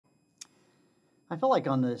I felt like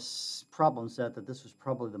on this problem set that this was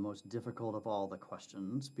probably the most difficult of all the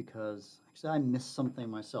questions because actually I missed something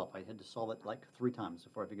myself. I had to solve it like 3 times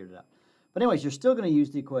before I figured it out. But anyways, you're still going to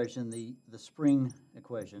use the equation, the spring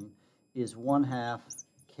equation is 1/2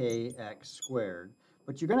 kx squared,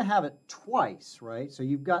 but you're going to have it twice, right? So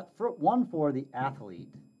you've got one for the athlete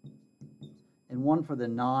and one for the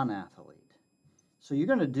non-athlete. So you're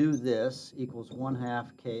going to do this equals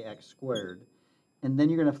 1/2 kx squared, and then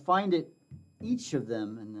you're going to find it each of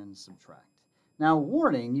them and then subtract. Now,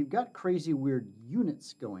 warning, you've got crazy weird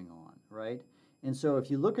units going on, right? And so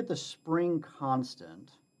if you look at the spring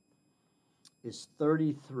constant is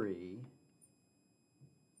 33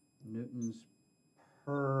 newtons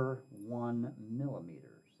per 1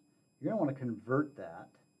 millimeters. You're going to want to convert that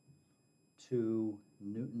to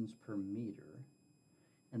newtons per meter.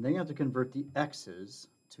 And then you have to convert the x's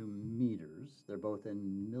to meters. They're both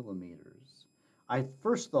in millimeters. I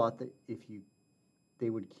first thought that they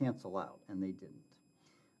would cancel out, and they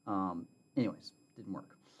didn't. Anyways, didn't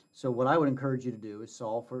work. So what I would encourage you to do is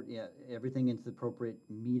solve for everything into the appropriate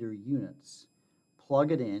meter units.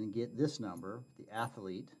 Plug it in, get this number, the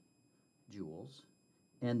athlete joules,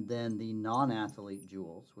 and then the non-athlete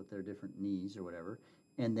joules with their different knees or whatever,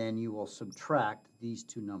 and then you will subtract these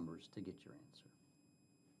two numbers to get your answer.